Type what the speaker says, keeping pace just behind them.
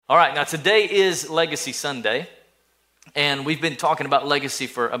All right, now today is Legacy Sunday, and we've been talking about legacy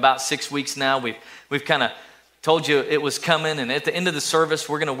for about 6 weeks now. We've kind of told you it was coming, and at the end of the service,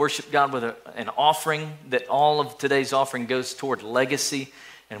 we're going to worship God with an offering, that all of today's offering goes toward legacy,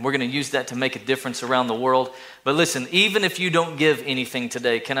 and we're going to use that to make a difference around the world. But listen, even if you don't give anything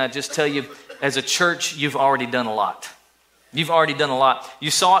today, can I just tell you, as a church, you've already done a lot. You've already done a lot.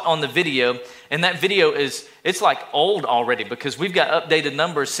 You saw it on the video, and that video it's like old already because we've got updated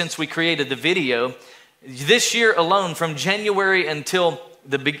numbers since we created the video. This year alone, from January until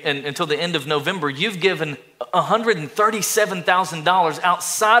the end of November, you've given $137,000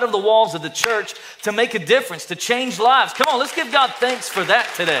 outside of the walls of the church to make a difference, to change lives. Come on, let's give God thanks for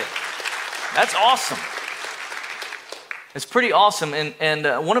that today. That's awesome. It's pretty awesome,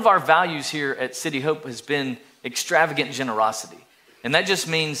 and one of our values here at City Hope has been extravagant generosity. And that just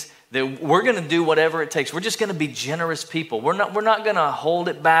means that we're going to do whatever it takes. We're just going to be generous people. We're not going to hold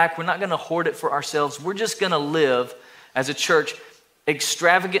it back. We're not going to hoard it for ourselves. We're just going to live as a church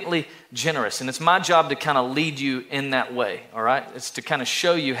extravagantly generous. And it's my job to kind of lead you in that way, all right? It's to kind of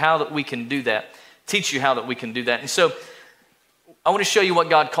show you how that we can do that, teach you how that we can do that. And so I want to show you what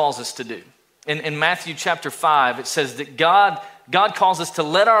God calls us to do. In Matthew chapter 5, it says that God calls us to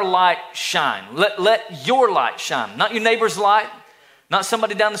let our light shine. Let your light shine. Not your neighbor's light, not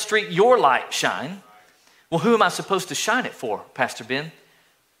somebody down the street, your light shine. Well, who am I supposed to shine it for, Pastor Ben?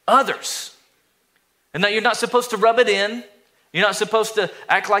 Others. And that you're not supposed to rub it in. You're not supposed to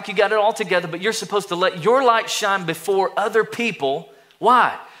act like you got it all together, but you're supposed to let your light shine before other people.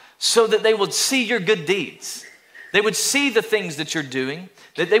 Why? So that they would see your good deeds. They would see the things that you're doing.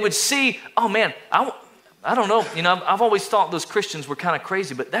 That they would see, oh man, I don't know. You know, I've always thought those Christians were kind of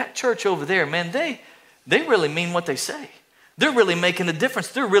crazy, but that church over there, man, they really mean what they say. They're really making a difference.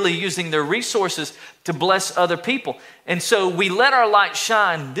 They're really using their resources to bless other people. And so we let our light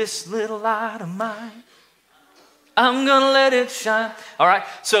shine. This little light of mine, I'm going to let it shine. All right,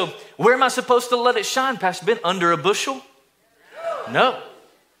 so where am I supposed to let it shine, Pastor Ben? Under a bushel? No.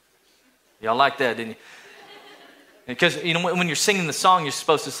 Y'all like that, didn't you? Because, you know, when you're singing the song, you're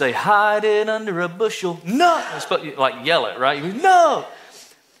supposed to say, hide it under a bushel. No. You're supposed to, like, yell it, right? No.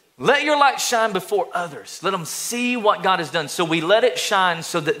 Let your light shine before others. Let them see what God has done. So we let it shine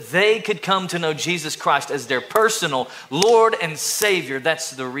so that they could come to know Jesus Christ as their personal Lord and Savior.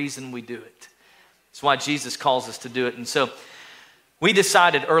 That's the reason we do it. That's why Jesus calls us to do it. And so we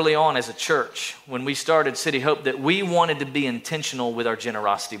decided early on as a church, when we started City Hope, that we wanted to be intentional with our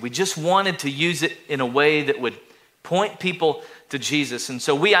generosity. We just wanted to use it in a way that would point people to Jesus. And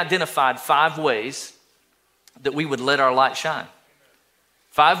so we identified 5 ways that we would let our light shine.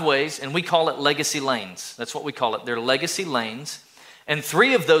 5 ways, and we call it legacy lanes. That's what we call it. They're legacy lanes. And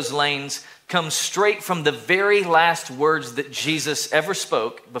 3 of those lanes come straight from the very last words that Jesus ever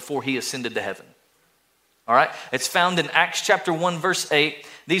spoke before he ascended to heaven. All right? It's found in Acts chapter 1, verse 8.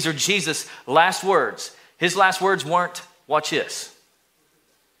 These are Jesus' last words. His last words weren't, watch this.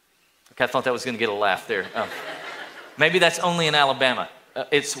 Okay, I thought that was going to get a laugh there. Maybe that's only in Alabama.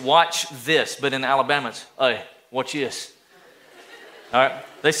 It's watch this, but in Alabama it's, hey, watch this. All right,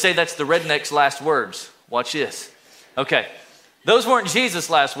 they say that's the redneck's last words. Watch this. Okay, those weren't Jesus'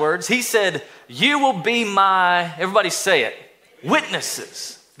 last words. He said, you will be my, everybody say it,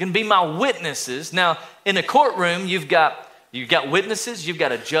 witnesses. You're going to be my witnesses. Now, in a courtroom, you've got witnesses, you've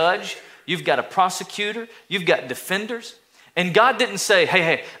got a judge, you've got a prosecutor, you've got defenders. And God didn't say,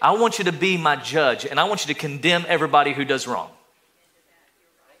 hey, I want you to be my judge and I want you to condemn everybody who does wrong.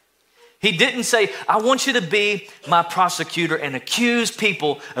 He didn't say, I want you to be my prosecutor and accuse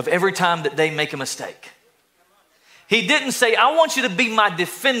people of every time that they make a mistake. He didn't say, I want you to be my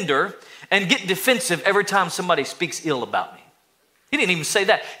defender and get defensive every time somebody speaks ill about me. He didn't even say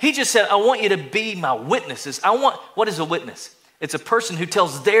that. He just said, I want you to be my witnesses. What is a witness? It's a person who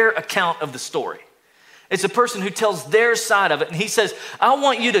tells their account of the story. It's a person who tells their side of it. And he says, I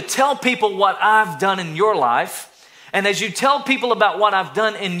want you to tell people what I've done in your life. And as you tell people about what I've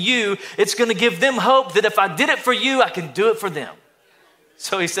done in you, it's going to give them hope that if I did it for you, I can do it for them.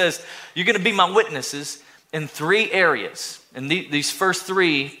 So he says, you're going to be my witnesses in 3 areas. And these first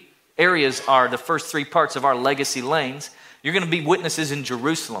 3 areas are the first 3 parts of our legacy lanes. You're going to be witnesses in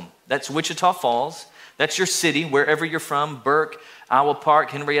Jerusalem. That's Wichita Falls. That's your city, wherever you're from, Burke, Iowa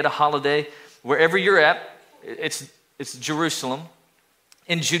Park, Henrietta Holiday. Wherever you're at, it's Jerusalem.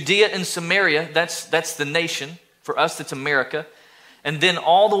 In Judea and Samaria, that's the nation. For us, it's America. And then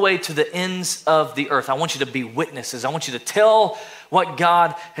all the way to the ends of the earth. I want you to be witnesses. I want you to tell what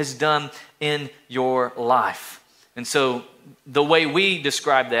God has done in your life. And so the way we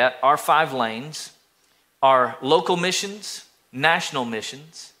describe that, our 5 lanes are local missions, national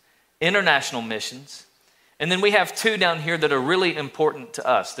missions, international missions. And then we have two down here that are really important to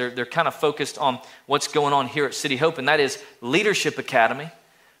us. They're kind of focused on what's going on here at City Hope, and that is Leadership Academy.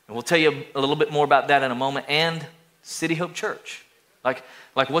 And we'll tell you a little bit more about that in a moment, and City Hope Church. Like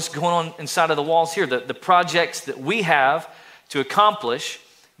what's going on inside of the walls here, the projects that we have to accomplish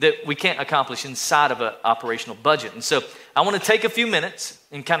that we can't accomplish inside of an operational budget. And so I want to take a few minutes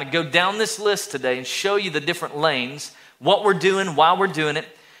and kind of go down this list today and show you the different lanes, what we're doing, why we're doing it,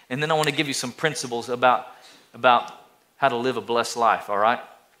 and then I want to give you some principles about how to live a blessed life, all right?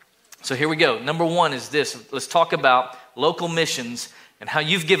 So here we go. Number one is this. Let's talk about local missions and how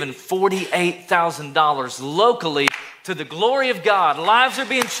you've given $48,000 locally to the glory of God. Lives are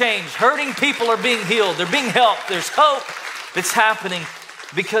being changed. Hurting people are being healed. They're being helped. There's hope that's happening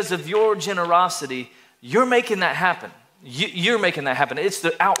because of your generosity. You're making that happen. You're making that happen. It's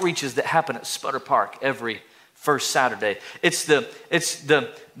the outreaches that happen at Sputter Park every first Saturday. It's the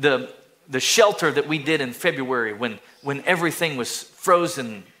shelter that we did in February when everything was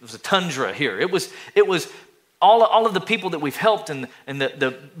frozen. It was a tundra here. It was all of the people that we've helped and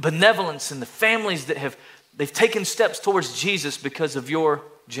the benevolence and the families that they've taken steps towards Jesus because of your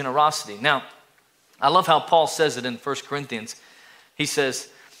generosity. Now, I love how Paul says it in 1 Corinthians. He says,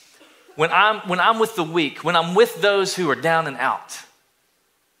 when I'm with the weak, when I'm with those who are down and out,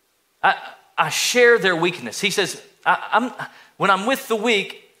 I share their weakness. He says, when I'm with the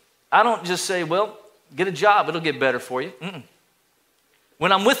weak, I don't just say, well, get a job, it'll get better for you.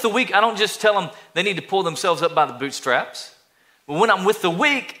 When I'm with the weak, I don't just tell them they need to pull themselves up by the bootstraps. But when I'm with the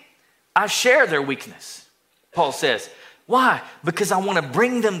weak, I share their weakness, Paul says. Why? Because I want to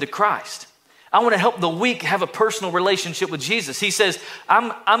bring them to Christ. I want to help the weak have a personal relationship with Jesus. He says,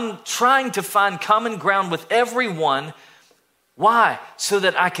 I'm trying to find common ground with everyone. Why? So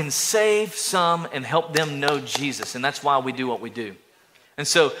that I can save some and help them know Jesus. And that's why we do what we do. And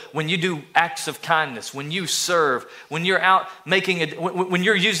so when you do acts of kindness, when you serve, when you're out when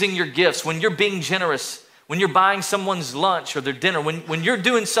you're using your gifts, when you're being generous, when you're buying someone's lunch or their dinner, when you're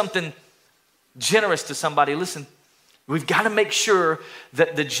doing something generous to somebody, listen, we've got to make sure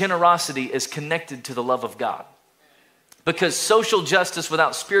that the generosity is connected to the love of God. Because social justice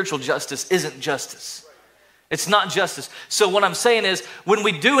without spiritual justice isn't justice. It's not justice. So what I'm saying is, when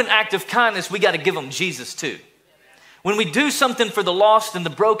we do an act of kindness, we got to give them Jesus too. When we do something for the lost and the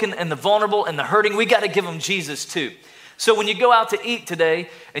broken and the vulnerable and the hurting, we got to give them Jesus too. So when you go out to eat today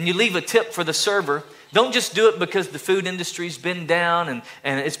and you leave a tip for the server, don't just do it because the food industry's been down and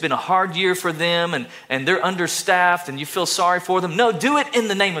it's been a hard year for them and they're understaffed and you feel sorry for them. No, do it in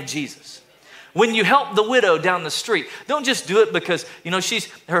the name of Jesus. When you help the widow down the street, don't just do it because,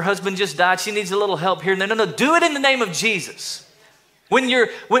 her husband just died. She needs a little help here. No, do it in the name of Jesus. When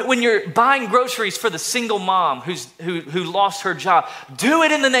you're buying groceries for the single mom who lost her job, do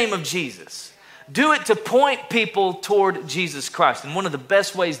it in the name of Jesus. Do it to point people toward Jesus Christ. And one of the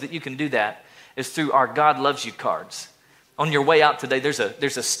best ways that you can do that is through our God Loves You cards. On your way out today, there's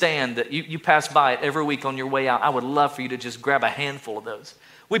a stand that you pass by it every week on your way out. I would love for you to just grab a handful of those.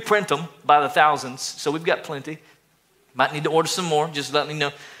 We print them by the thousands, so we've got plenty. Might need to order some more, just let me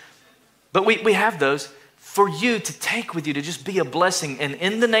know. But we have those for you to take with you to just be a blessing. And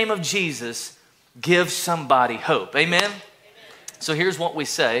in the name of Jesus, give somebody hope. Amen? So here's what we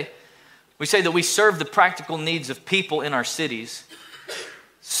say. We say that we serve the practical needs of people in our cities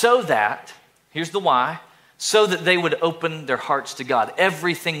so that, here's the why, so that they would open their hearts to God.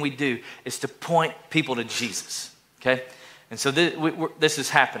 Everything we do is to point people to Jesus, okay? And so this is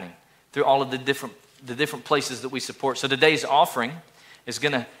happening through all of the different places that we support. So today's offering is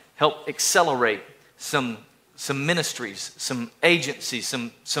going to help accelerate some ministries, some agencies,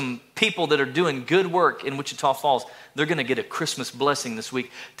 some people that are doing good work in Wichita Falls. They're going to get a Christmas blessing this week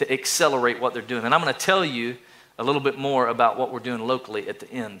to accelerate what they're doing. And I'm going to tell you a little bit more about what we're doing locally at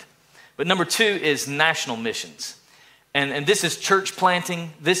the end. But number 2 is national missions. And this is church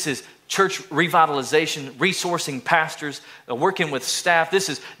planting. This is church revitalization, resourcing pastors, working with staff. This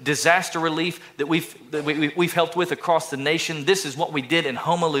is disaster relief that we've helped with across the nation. This is what we did in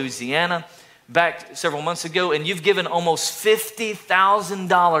Houma, Louisiana, back several months ago. And you've given almost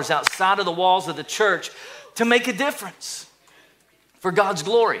 $50,000 outside of the walls of the church to make a difference for God's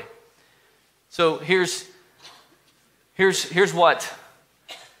glory. So here's what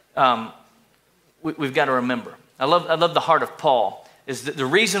we've got to remember. I love the heart of Paul. Is that the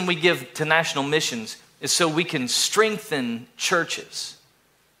reason we give to national missions is so we can strengthen churches.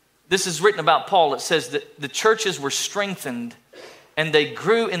 This is written about Paul. It says that the churches were strengthened and they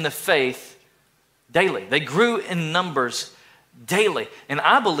grew in the faith daily. They grew in numbers daily. And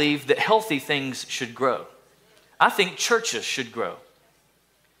I believe that healthy things should grow. I think churches should grow.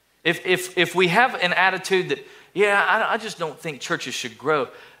 If we have an attitude that, I just don't think churches should grow,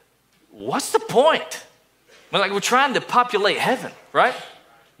 what's the point? We're trying to populate heaven, right?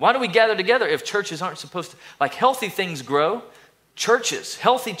 Why do we gather together if churches aren't supposed to? Like, healthy things grow.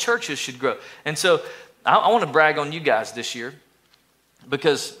 Healthy churches should grow. And so I want to brag on you guys this year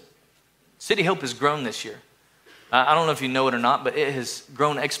because City Hope has grown this year. I don't know if you know it or not, but it has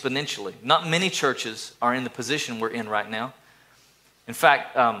grown exponentially. Not many churches are in the position we're in right now. In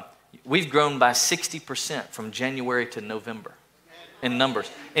fact, we've grown by 60% from January to November in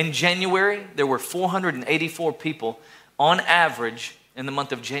numbers. In January, there were 484 people on average in the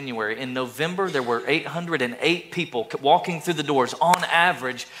month of January. In November, there were 808 people walking through the doors on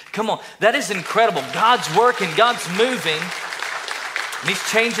average. Come on, that is incredible. God's working, God's moving, and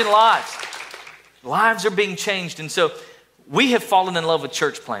He's changing lives. Lives are being changed. And so we have fallen in love with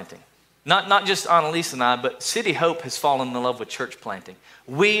church planting. Not just Annalise and I, but City Hope has fallen in love with church planting.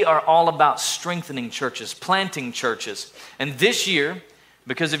 We are all about strengthening churches, planting churches. And this year,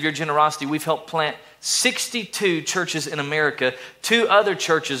 because of your generosity, we've helped plant 62 churches in America, 2 other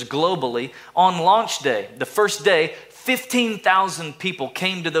churches globally. On launch day, the first day, 15,000 people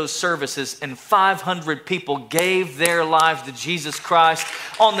came to those services and 500 people gave their lives to Jesus Christ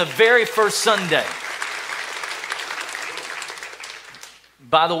on the very first Sunday.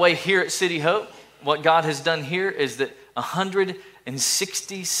 By the way, here at City Hope, what God has done here is that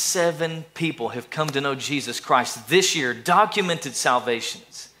 167 people have come to know Jesus Christ this year, documented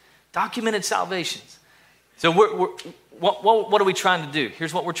salvations. So what are we trying to do?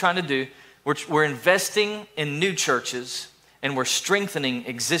 Here's what we're trying to do. We're investing in new churches and we're strengthening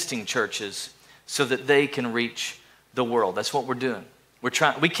existing churches so that they can reach the world. That's what we're doing. We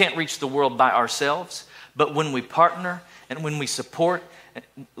can't reach the world by ourselves, but when we partner and when we support,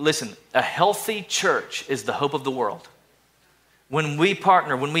 listen, a healthy church is the hope of the world. When we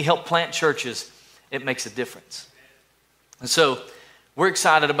partner, when we help plant churches, it makes a difference. And so we're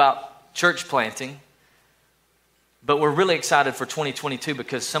excited about church planting, but we're really excited for 2022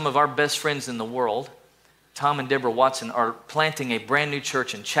 because some of our best friends in the world, Tom and Deborah Watson, are planting a brand new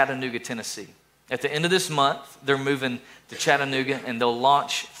church in Chattanooga, Tennessee. At the end of this month, they're moving to Chattanooga and they'll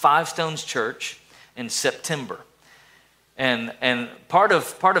launch Five Stones Church in September. And part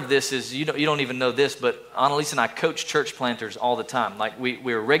of this is, you don't even know this, but Annalise and I coach church planters all the time. Like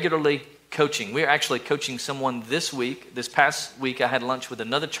we're regularly coaching. We're actually coaching someone this week. This past week, I had lunch with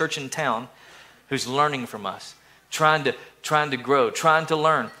another church in town who's learning from us, trying to grow, trying to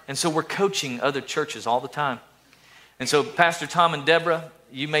learn. And so we're coaching other churches all the time. And so Pastor Tom and Deborah,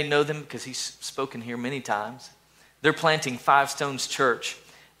 you may know them because he's spoken here many times. They're planting Five Stones Church.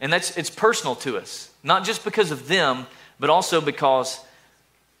 And it's personal to us, not just because of them, but also because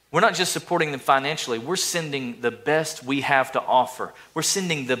we're not just supporting them financially. We're sending the best we have to offer. We're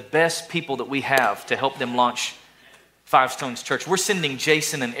sending the best people that we have to help them launch Five Stones Church. We're sending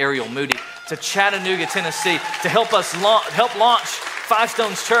Jason and Ariel Moody to Chattanooga, Tennessee to help us help launch Five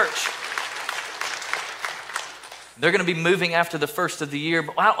Stones Church. They're going to be moving after the first of the year,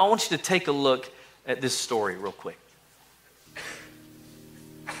 but I want you to take a look at this story real quick.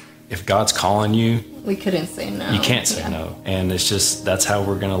 If God's calling you, we couldn't say no. You can't say no. And it's just, that's how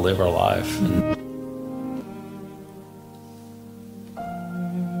we're going to live our life. Mm-hmm.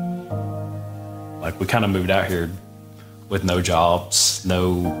 Like we kind of moved out here with no jobs,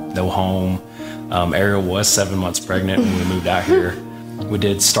 no home. Ariel was 7 months pregnant when we moved out here. We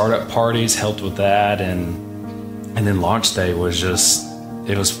did startup parties, helped with that. And then launch day was just,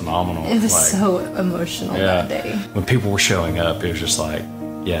 it was phenomenal. It was so emotional that day. When people were showing up, it was just like,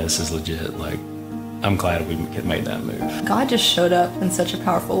 yeah, this is legit. Like, I'm glad we made that move. God just showed up in such a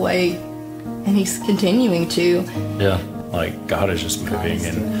powerful way, and He's continuing to. Yeah, like God is just moving,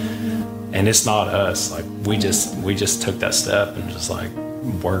 and it's not us. Like we just took that step and just like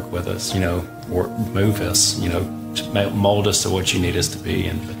work with us, move us, mold us to what you need us to be.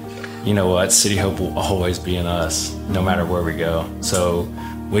 And you know what, City Hope will always be in us, no matter where we go. So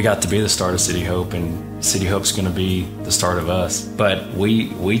we got to be the start of City Hope, and City Hope's going to be the start of us. But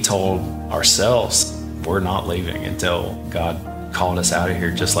we told ourselves we're not leaving until God called us out of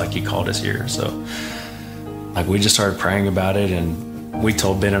here, just like He called us here. So like we just started praying about it, and we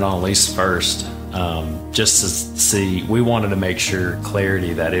told Ben and Annalise first, just to see. We wanted to make sure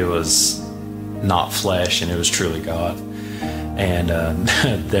clarity that it was not flesh and it was truly God. And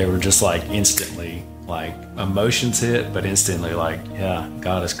they were just like instantly, like emotions hit, but instantly like, yeah,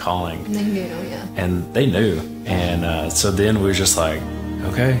 God is calling. And they knew, yeah. And they knew. And so then we were just like,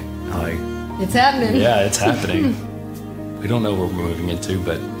 okay, like, it's happening. Yeah, it's happening. We don't know where we're moving into,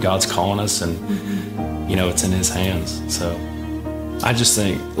 but God's calling us, and it's in His hands. So I just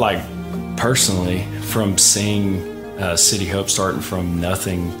think, like, personally, from seeing City Hope starting from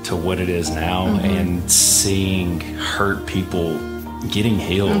nothing to what it is now, and seeing hurt people getting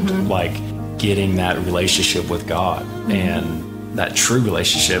healed, like getting that relationship with God and that true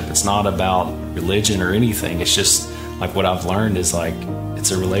relationship. It's not about religion or anything. It's just like what I've learned is like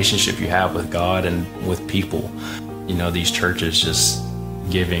it's a relationship you have with God and with people. You know, these churches just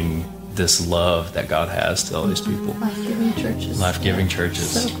giving this love that God has to all these people. Life-giving churches. Life-giving churches.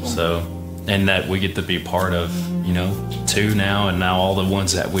 So cool. So, and that we get to be part of, you know, 2 now, and now all the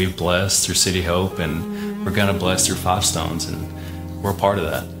ones that we've blessed through City Hope, and we're going to bless through Five Stones, and we're part of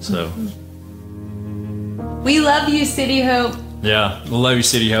that. So, We love you, City Hope. yeah, we love you,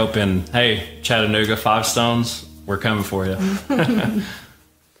 City Hope, and hey, Chattanooga, Five Stones, we're coming for you.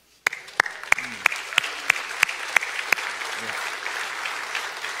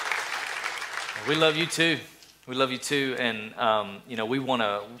 We love you too. We love you too. And, you know, we want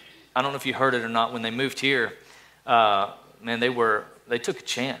to, I don't know if you heard it or not, when they moved here, man, they took a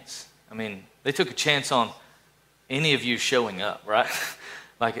chance. I mean, they took a chance on any of you showing up, right?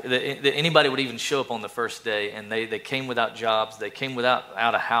 Like anybody would even show up on the first day, and they came without jobs. They came without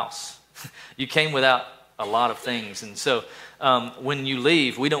a house. You came without a lot of things. And so when you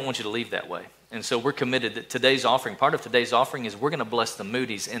leave, we don't want you to leave that way. And so we're committed that today's offering, part of today's offering is we're going to bless the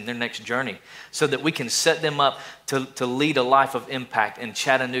Moody's in their next journey so that we can set them up to lead a life of impact in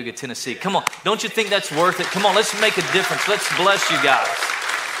Chattanooga, Tennessee. Come on, don't you think that's worth it? Come on, let's make a difference. Let's bless you guys.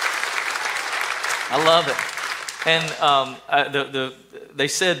 I love it. And they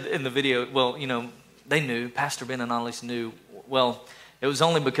said in the video, well, you know, they knew, Pastor Ben and Annalise knew, well, it was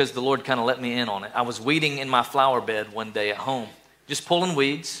only because the Lord kind of let me in on it. I was weeding in my flower bed one day at home, just pulling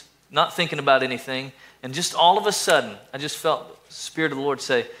weeds, not thinking about anything. And just all of a sudden, I just felt the Spirit of the Lord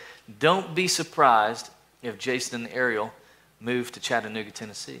say, don't be surprised if Jason and Ariel move to Chattanooga,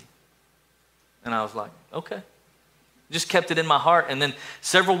 Tennessee. And I was like, okay. Just kept it in my heart. And then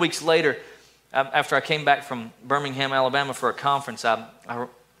several weeks later, after I came back from Birmingham, Alabama for a conference, I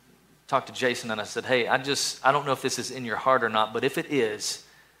talked to Jason and I said, hey, I don't know if this is in your heart or not, but if it is,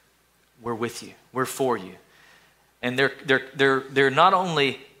 we're with you. We're for you. And they're not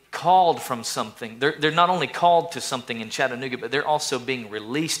only called from something, they're not only called to something in Chattanooga, but they're also being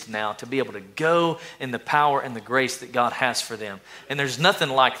released now to be able to go in the power and the grace that God has for them. And there's nothing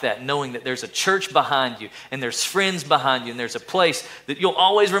like that, knowing that there's a church behind you and there's friends behind you and there's a place that you'll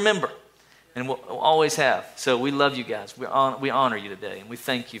always remember and we'll always have. So we love you guys. We honor you today, and we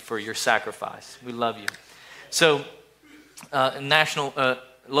thank you for your sacrifice. We love you. So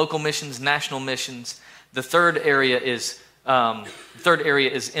local missions, national missions. The third area is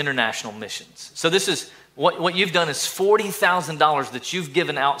international missions. So this is what you've done is $40,000 that you've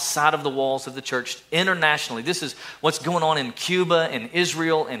given outside of the walls of the church internationally. This is what's going on in Cuba and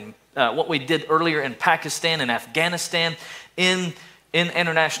Israel and what we did earlier in Pakistan and Afghanistan in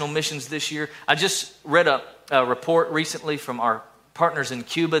international missions this year. I just read a report recently from our partners in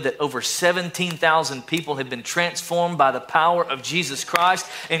Cuba that over 17,000 people have been transformed by the power of Jesus Christ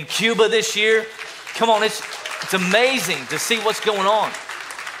in Cuba this year. Come on, it's amazing to see what's going on.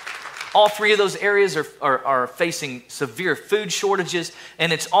 All 3 of those areas are facing severe food shortages,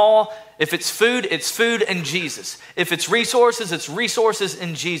 and it's all, if it's food and Jesus. If it's resources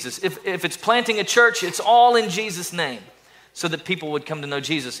in Jesus. If it's planting a church, it's all in Jesus' name, so that people would come to know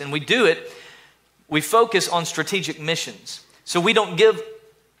Jesus. And we do it, we focus on strategic missions. So we don't give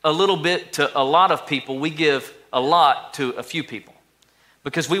a little bit to a lot of people, we give a lot to a few people.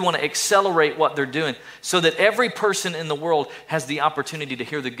 Because we want to accelerate what they're doing so that every person in the world has the opportunity to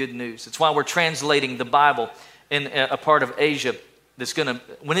hear the good news. It's why we're translating the Bible in a part of Asia that's going to,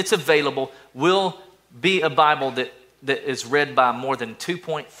 when it's available, will be a Bible that is read by more than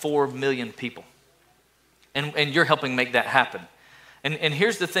 2.4 million people. And you're helping make that happen. And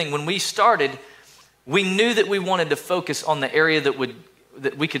here's the thing. When we started, we knew that we wanted to focus on the area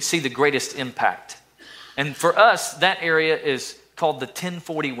that we could see the greatest impact. And for us, that area is called the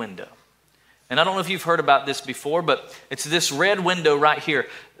 1040 window. And I don't know if you've heard about this before, but it's this red window right here.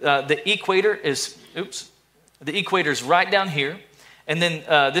 The equator is right down here. And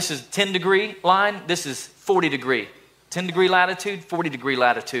then this is 10-degree line. This is 40-degree. 10-degree latitude, 40-degree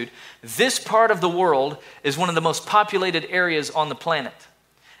latitude. This part of the world is one of the most populated areas on the planet.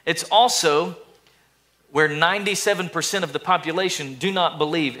 It's also where 97% of the population do not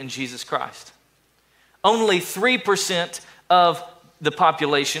believe in Jesus Christ. Only 3% of the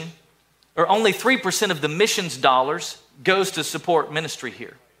population, or only 3% of the missions dollars goes to support ministry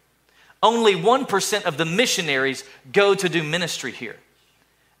here. Only 1% of the missionaries go to do ministry here.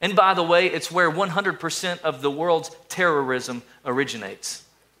 And by the way, it's where 100% of the world's terrorism originates,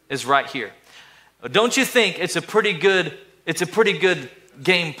 is right here. Don't you think it's a pretty good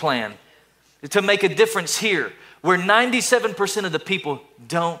game plan to make a difference here, where 97% of the people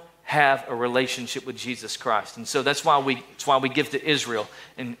don't have a relationship with Jesus Christ? And so that's why we give to Israel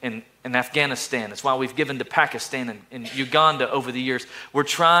and Afghanistan. That's why we've given to Pakistan and Uganda over the years. We're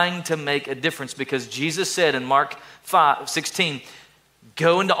trying to make a difference because Jesus said in Mark 5:16,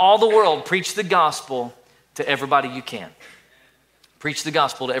 go into all the world, preach the gospel to everybody you can. Preach the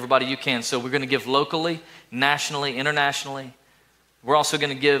gospel to everybody you can. So we're going to give locally, nationally, internationally. We're also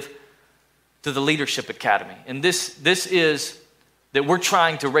going to give to the Leadership Academy. And this is that we're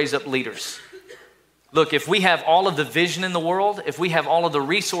trying to raise up leaders. Look, if we have all of the vision in the world, if we have all of the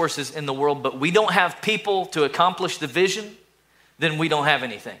resources in the world, but we don't have people to accomplish the vision, then we don't have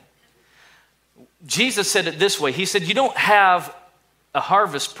anything. Jesus said it this way. He said, you don't have a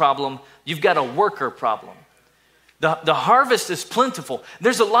harvest problem, you've got a worker problem. The harvest is plentiful.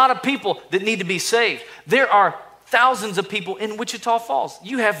 There's a lot of people that need to be saved. There are thousands of people in Wichita Falls.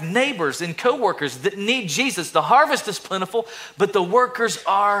 You have neighbors and coworkers that need Jesus. The harvest is plentiful, but the workers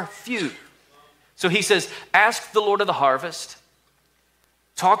are few. So he says, ask the Lord of the harvest,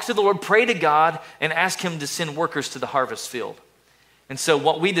 talk to the Lord, pray to God, and ask him to send workers to the harvest field. And so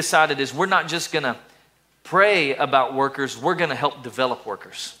what we decided is we're not just going to pray about workers, we're going to help develop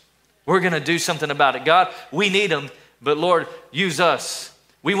workers. We're going to do something about it. God, we need them, but Lord, use us.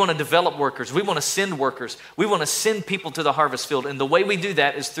 We want to develop workers. We want to send workers. We want to send people to the harvest field. And the way we do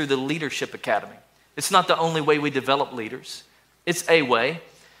that is through the Leadership Academy. It's not the only way we develop leaders. It's a way.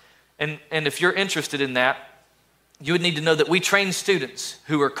 And if you're interested in that, you would need to know that we train students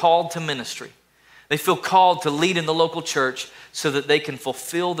who are called to ministry. They feel called to lead in the local church so that they can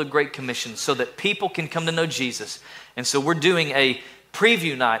fulfill the Great Commission, so that people can come to know Jesus. And so we're doing a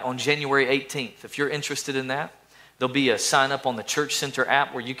preview night on January 18th. If you're interested in that, there'll be a sign up on the Church Center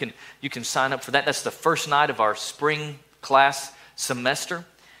app where you can sign up for that. That's the first night of our spring class semester.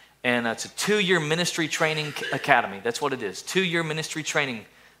 And it's a 2-year ministry training academy. That's what it is, 2-year ministry training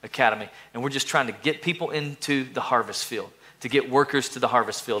academy. And we're just trying to get people into the harvest field, to get workers to the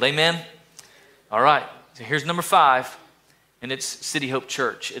harvest field. Amen? All right, so here's number 5, and it's City Hope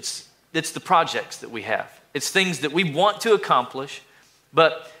Church. It's the projects that we have. It's things that we want to accomplish,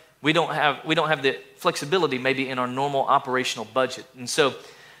 but we don't have the flexibility maybe in our normal operational budget. And so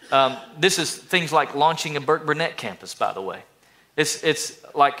this is things like launching a Burke Burnett campus, by the way. It's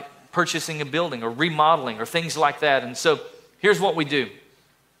like purchasing a building or remodeling or things like that. And so here's what we do.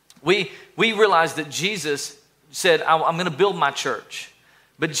 We realize that Jesus said, I'm going to build my church.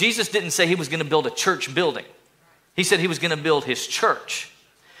 But Jesus didn't say he was going to build a church building. He said he was going to build his church.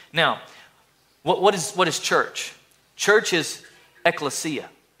 Now, what is church? Church is ecclesia.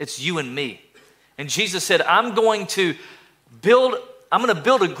 It's you and me. And Jesus said, I'm going to build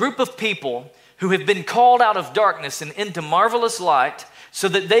a group of people who have been called out of darkness and into marvelous light so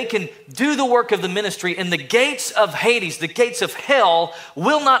that they can do the work of the ministry, and the gates of Hades, the gates of hell,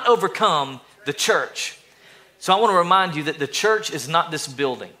 will not overcome the church. So I want to remind you that the church is not this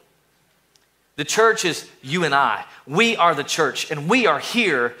building. The church is you and I. We are the church, and we are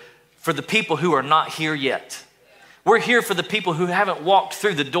here for the people who are not here yet. We're here for the people who haven't walked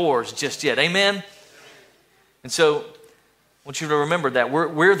through the doors just yet. Amen? And so I want you to remember that.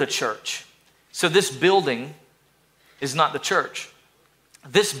 We're the church. So this building is not the church.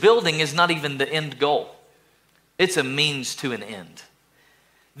 This building is not even the end goal. It's a means to an end.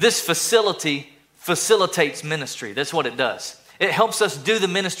 This facility facilitates ministry. That's what it does. It helps us do the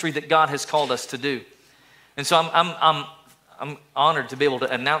ministry that God has called us to do. And so I'm honored to be able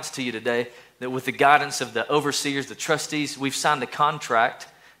to announce to you today that with the guidance of the overseers, the trustees, we've signed a contract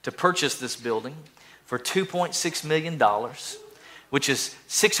to purchase this building for $2.6 million, which is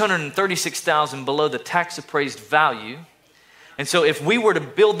 $636,000 below the tax appraised value. And so if we were to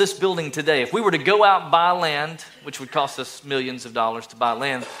build this building today, if we were to go out and buy land, which would cost us millions of dollars to buy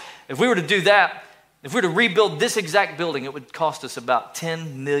land, if we were to do that, if we were to rebuild this exact building, it would cost us about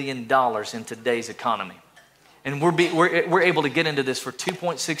 $10 million in today's economy. And we're able to get into this for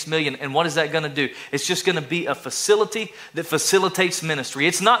 $2.6 million. And what is that going to do? It's just going to be a facility that facilitates ministry.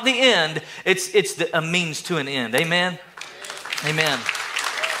 It's not the end. It's a means to an end. Amen? Amen.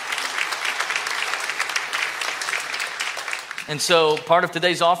 And so part of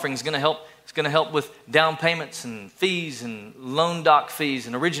today's offering is going to help. It's going to help with down payments and fees and loan doc fees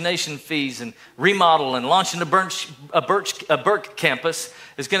and origination fees and remodel and launching a Burke campus.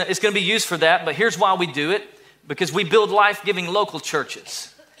 It's going to be used for that. But here's why we do it. Because we build life-giving local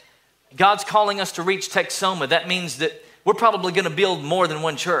churches. God's calling us to reach Texoma. That means that we're probably going to build more than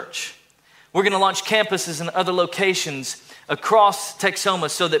one church. We're going to launch campuses in other locations across Texoma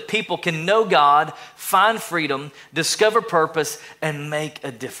so that people can know God, find freedom, discover purpose, and make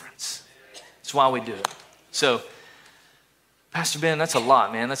a difference. That's why we do it. So, Pastor Ben, that's a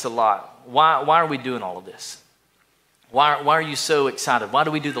lot, man. That's a lot. Why are we doing all of this? Why are you so excited? Why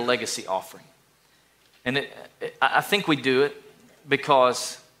do we do the legacy offering? And I think we do it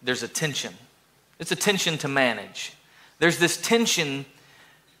because there's a tension. It's a tension to manage. There's this tension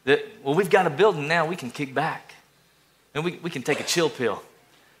that, well, we've got a building now, we can kick back. And we can take a chill pill.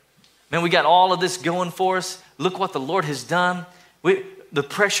 Man, we got all of this going for us. Look what the Lord has done. The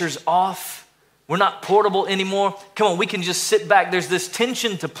pressure's off. We're not portable anymore. Come on, we can just sit back. There's this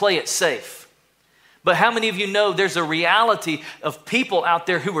tension to play it safe. But how many of you know there's a reality of people out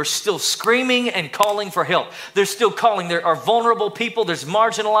there who are still screaming and calling for help? They're still calling. There are vulnerable people. There's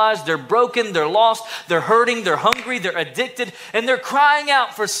marginalized. They're broken. They're lost. They're hurting. They're hungry. They're addicted. And they're crying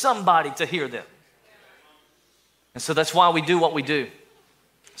out for somebody to hear them. And so that's why we do what we do,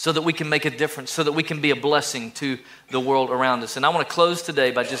 so that we can make a difference, so that we can be a blessing to the world around us. And I want to close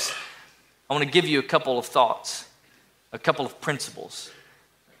today by I want to give you a couple of thoughts, a couple of principles.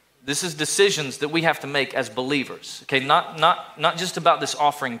 This is decisions that we have to make as believers, okay? Not just about this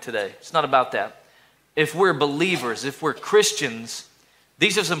offering today. It's not about that. If we're believers, if we're Christians,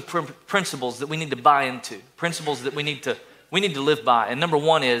 these are some principles that we need to buy into, principles that we need to live by. And number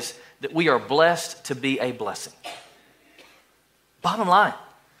one is that we are blessed to be a blessing. Bottom line,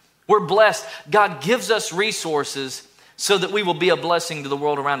 we're blessed. God gives us resources so that we will be a blessing to the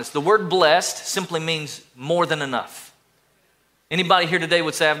world around us. The word blessed simply means more than enough. Anybody here today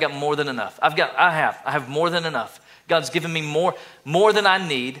would say, I've got more than enough. I have more than enough. God's given me more than I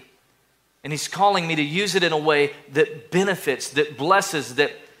need. And he's calling me to use it in a way that benefits, that blesses,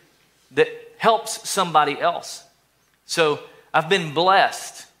 that helps somebody else. So I've been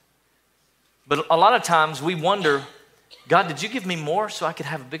blessed. But a lot of times we wonder, God, did you give me more so I could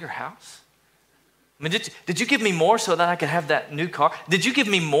have a bigger house? I mean, did you give me more so that I could have that new car? Did you give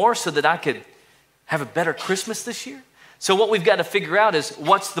me more so that I could have a better Christmas this year? So what we've got to figure out is,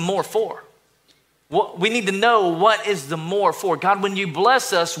 what's the more for? We need to know, what is the more for? God, when you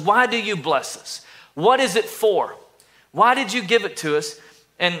bless us, why do you bless us? What is it for? Why did you give it to us?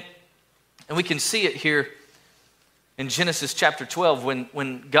 And we can see it here in Genesis chapter 12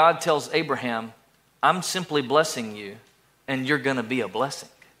 when God tells Abraham, I'm simply blessing you and you're going to be a blessing.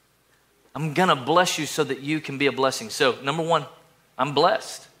 I'm going to bless you so that you can be a blessing. So number one, I'm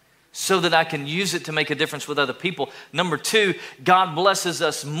blessed so that I can use it to make a difference with other people. Number two, God blesses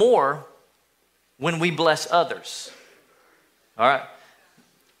us more when we bless others. All right?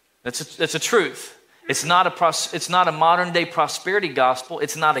 That's a truth. It's not a modern day prosperity gospel.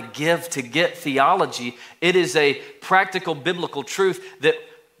 It's not a give to get theology. It is a practical biblical truth that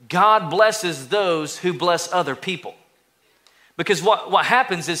God blesses those who bless other people. Because what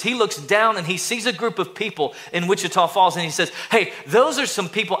happens is he looks down and he sees a group of people in Wichita Falls and he says, hey, those are some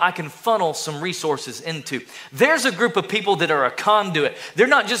people I can funnel some resources into. There's a group of people that are a conduit. They're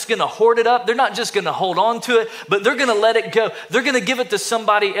not just going to hoard it up. They're not just going to hold on to it, but they're going to let it go. They're going to give it to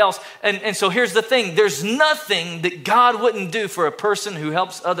somebody else. And so here's the thing. There's nothing that God wouldn't do for a person who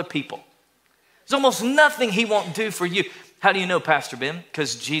helps other people. There's almost nothing he won't do for you. How do you know, Pastor Ben?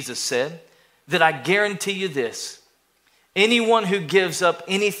 Because Jesus said that I guarantee you this. Anyone who gives up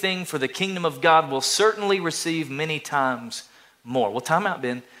anything for the kingdom of God will certainly receive many times more. Well, time out,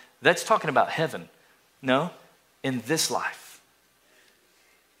 Ben. That's talking about heaven. No, in this life.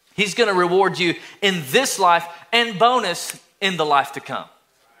 He's going to reward you in this life and bonus in the life to come.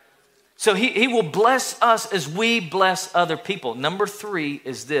 So he will bless us as we bless other people. Number three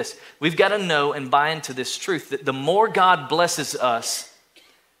is this. We've got to know and buy into this truth that the more God blesses us,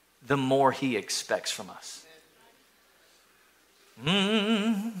 the more he expects from us.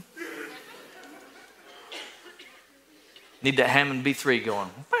 Need that Hammond B3 going.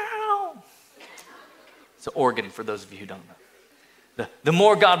 It's an organ for those of you who don't know. The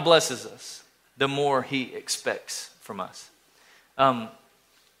more God blesses us, the more he expects from us.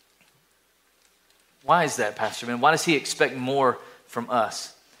 Why is that, Pastor Ben? Why does he expect more from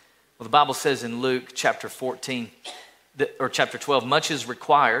us? Well, the Bible says in Luke chapter 14, or chapter 12, much is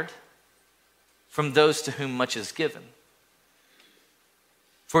required from those to whom much is given.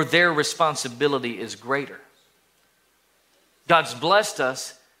 For their responsibility is greater. God's blessed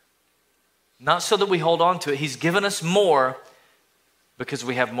us, not so that we hold on to it. He's given us more because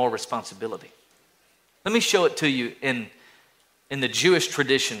we have more responsibility. Let me show it to you in the Jewish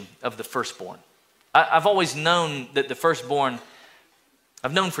tradition of the firstborn. I've always known that the firstborn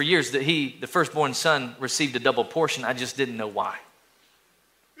I've known for years that the firstborn son, received a double portion. I just didn't know why.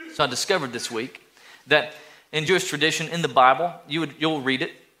 So I discovered this week that in Jewish tradition, in the Bible, you'll read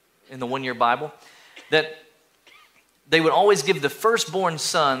it in the one-year Bible, that they would always give the firstborn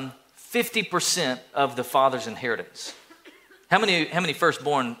son 50% of the father's inheritance. How many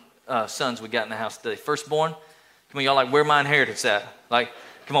firstborn sons we got in the house today? Firstborn? Come on, y'all like, where my inheritance at? Like,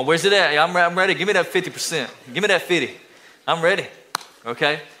 come on, where's it at? I'm ready. Give me that 50%. Give me that 50. I'm ready.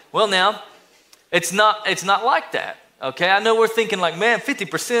 Okay? Well, now, it's not like that. Okay? I know we're thinking like, man,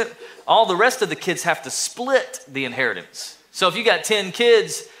 50%, all the rest of the kids have to split the inheritance. So if you got 10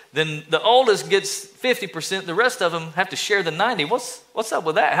 kids, then the oldest gets 50%, the rest of them have to share the 90. What's up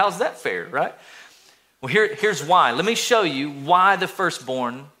with that? How's that fair, right? Well, here's why. Let me show you why the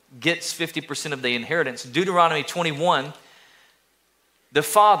firstborn gets 50% of the inheritance. Deuteronomy 21, the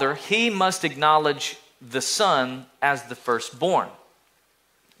father, he must acknowledge the son as the firstborn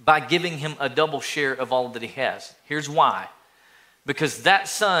by giving him a double share of all that he has. Here's why. Because that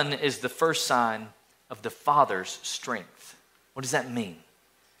son is the first sign of the father's strength. What does that mean?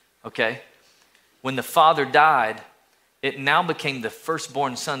 Okay, when the father died, it now became the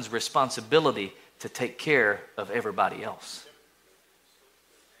firstborn son's responsibility to take care of everybody else.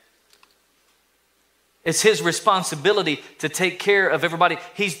 It's his responsibility to take care of everybody.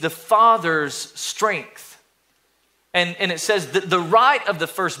 He's the father's strength. And it says that the right of the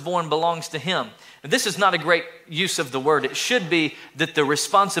firstborn belongs to him. And this is not a great use of the word. It should be that the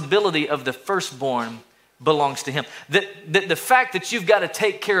responsibility of the firstborn belongs to him. That the fact that you've got to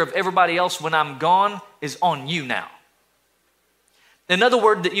take care of everybody else when I'm gone is on you now. Another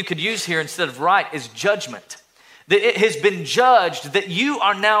word that you could use here instead of right is judgment. That it has been judged that you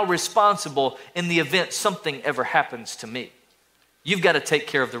are now responsible in the event something ever happens to me. You've got to take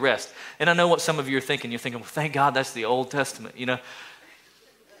care of the rest. And I know what some of you are thinking. You're thinking, well, thank God that's the Old Testament, you know.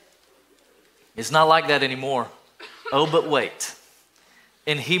 It's not like that anymore. Oh, but wait.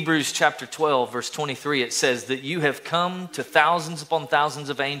 In Hebrews chapter 12, verse 23, it says that you have come to thousands upon thousands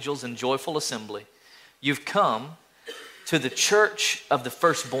of angels in joyful assembly. You've come to the church of the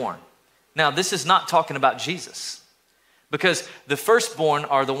firstborn. Now, this is not talking about Jesus, because the firstborn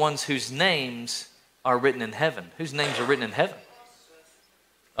are the ones whose names are written in heaven. Whose names are written in heaven?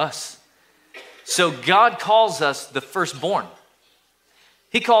 Us. So God calls us the firstborn.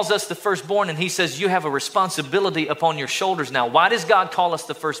 He calls us the firstborn, and he says you have a responsibility upon your shoulders now. Why does God call us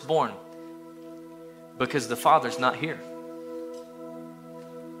the firstborn? Because the father's not here.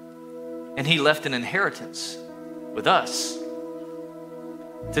 And he left an inheritance with us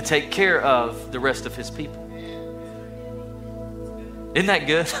to take care of the rest of his people. Isn't that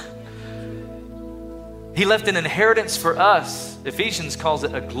good? He left an inheritance for us. Ephesians calls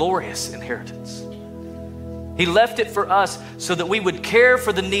it a glorious inheritance. He left it for us so that we would care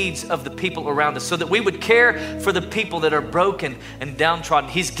for the needs of the people around us, so that we would care for the people that are broken and downtrodden.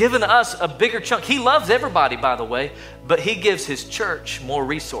 He's given us a bigger chunk. He loves everybody, by the way, but he gives his church more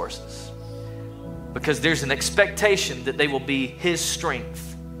resources because there's an expectation that they will be his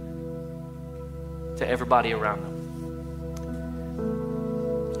strength to everybody around them.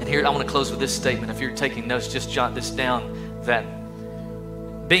 And here, I want to close with this statement. If you're taking notes, just jot this down, that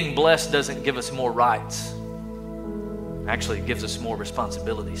being blessed doesn't give us more rights. Actually, it gives us more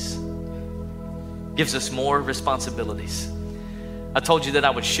responsibilities. Gives us more responsibilities. I told you that I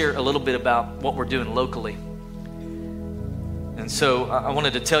would share a little bit about what we're doing locally. And so I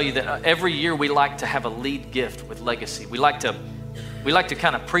wanted to tell you that every year we like to have a lead gift with Legacy. We like to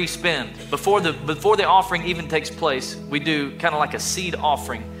kind of pre-spend. Before the offering even takes place, we do kind of like a seed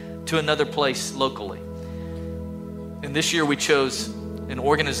offering to another place locally. And this year we chose an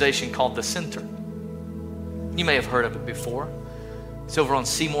organization called The Center. You may have heard of it before. It's over on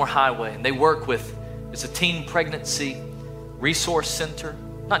Seymour Highway, and they work with, it's a teen pregnancy resource center,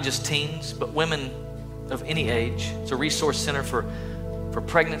 not just teens, but women of any age. It's a resource center for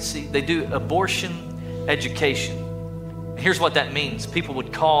pregnancy. They do abortion education. And here's what that means. People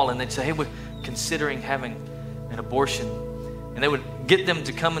would call and they'd say, hey, we're considering having an abortion. And they would get them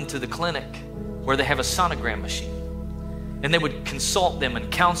to come into the clinic where they have a sonogram machine. And they would consult them and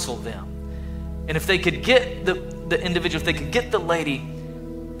counsel them. And if they could get the individual, if they could get the lady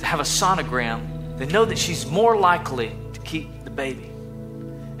to have a sonogram, they know that she's more likely to keep the baby.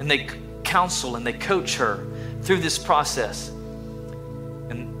 And they counsel and they coach her through this process.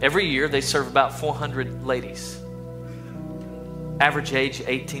 And every year they serve about 400 ladies. Average age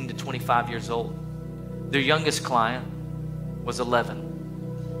 18 to 25 years old. Their youngest client was 11.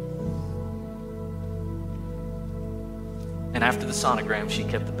 And after the sonogram, she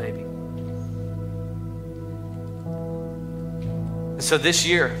kept the baby. So this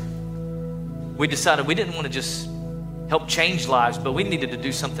year, we decided we didn't want to just help change lives, but we needed to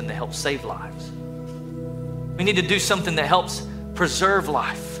do something to help save lives. We need to do something that helps preserve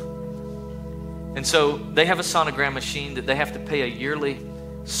life. And so they have a sonogram machine that they have to pay a yearly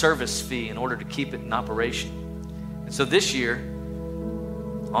service fee in order to keep it in operation. And so this year,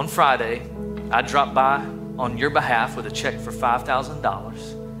 on Friday, I dropped by on your behalf with a check for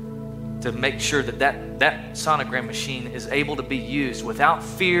 $5,000 to make sure that sonogram machine is able to be used without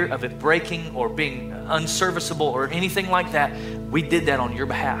fear of it breaking or being unserviceable or anything like that. We did that on your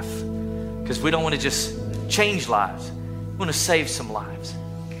behalf because we don't want to just change lives. We want to save some lives.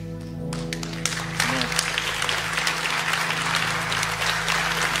 Amen.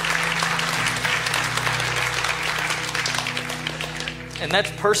 And that's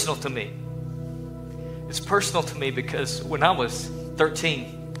personal to me. It's personal to me because when I was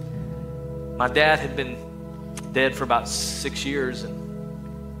 13, my dad had been dead for about 6 years,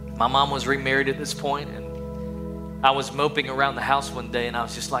 and my mom was remarried at this point, and I was moping around the house one day, and I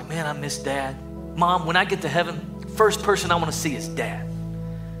was just like, man, I miss Dad. Mom, when I get to heaven, first person I want to see is Dad.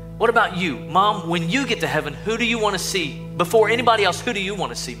 What about you? Mom, when you get to heaven, who do you want to see? Before anybody else, who do you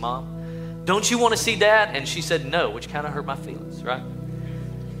want to see, Mom? Don't you want to see Dad? And she said no, which kind of hurt my feelings, right?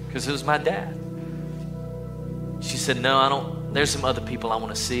 Because it was my dad. She said, no, I don't. There's some other people I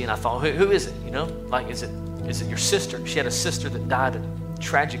want to see. And I thought, who is it? You know, like, is it your sister? She had a sister that died a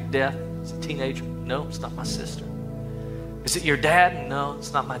tragic death as a teenager. No, it's not my sister. Is it your dad? No,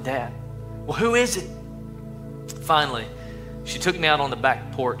 it's not my dad. Well, who is it? Finally, she took me out on the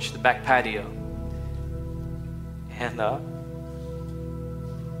back porch, the back patio. And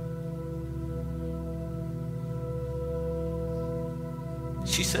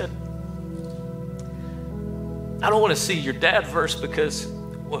she said, I don't want to see your dad first because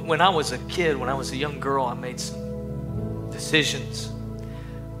when I was a kid, when I was a young girl, I made some decisions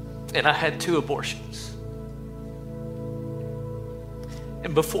and I had 2 abortions.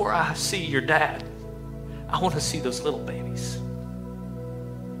 And before I see your dad, I want to see those little babies.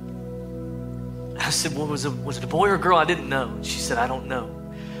 I said, well, was it a boy or a girl? I didn't know. And she said, I don't know.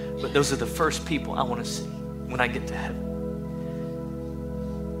 But those are the first people I want to see when I get to heaven.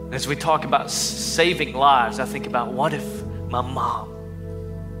 As we talk about saving lives, I think about what if my mom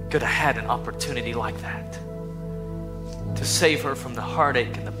could have had an opportunity like that to save her from the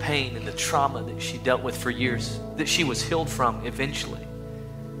heartache and the pain and the trauma that she dealt with for years, that she was healed from eventually.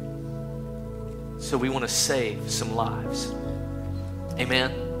 So we want to save some lives.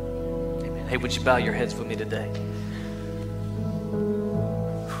 Amen? Amen. Hey, would you bow your heads with me today?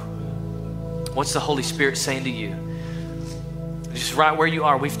 What's the Holy Spirit saying to you? Just right where you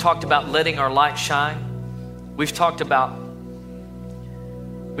are. We've talked about letting our light shine. We've talked about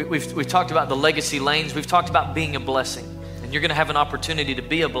we've talked about the legacy lanes. We've talked about being a blessing. And you're going to have an opportunity to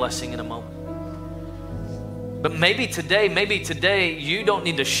be a blessing in a moment. But maybe today you don't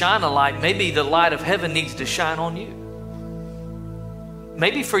need to shine a light. Maybe the light of heaven needs to shine on you.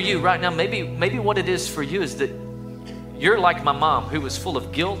 Maybe for you right now, maybe what it is for you is that you're like my mom, who was full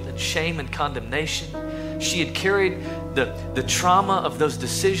of guilt and shame and condemnation. She had carried the trauma of those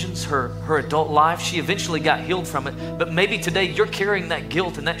decisions her adult life. She eventually got healed from it. But maybe today you're carrying that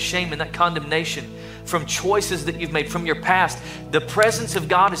guilt and that shame and that condemnation from choices that you've made from your past. The presence of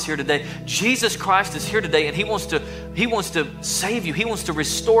God is here today. Jesus Christ is here today, and He wants to save you. He wants to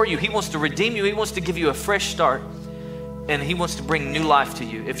restore you. He wants to redeem you. He wants to give you a fresh start, and He wants to bring new life to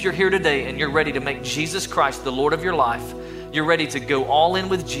you. If you're here today and you're ready to make Jesus Christ the Lord of your life, you're ready to go all in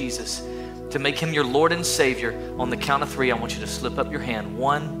with Jesus, to make Him your Lord and Savior, on the count of 3, I want you to slip up your hand.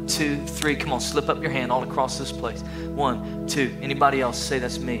 1, 2, 3. Come on, slip up your hand all across this place. 1, 2. Anybody else? Say,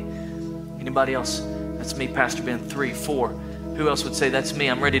 that's me. Anybody else? That's me, Pastor Ben. 3, 4. Who else would say, that's me?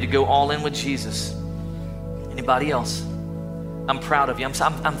 I'm ready to go all in with Jesus. Anybody else? I'm proud of you. I'm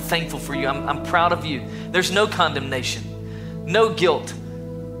thankful for you. I'm proud of you. There's no condemnation, no guilt.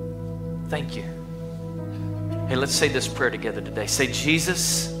 Thank you. Hey, let's say this prayer together today. Say,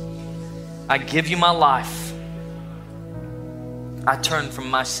 Jesus, I give you my life. I turn from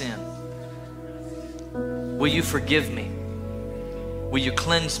my sin. Will you forgive me? Will you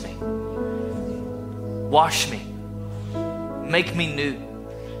cleanse me? Wash me. Make me new.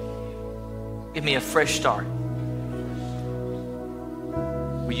 Give me a fresh start.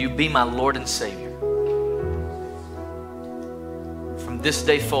 Will you be my Lord and Savior? From this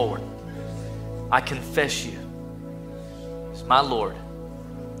day forward, I confess you as my Lord,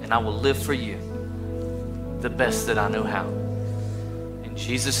 and I will live for you the best that I know how. In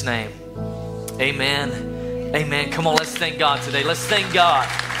Jesus' name, amen. Amen. Come on, let's thank God today. Let's thank God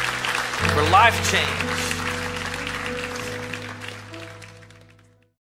for life change.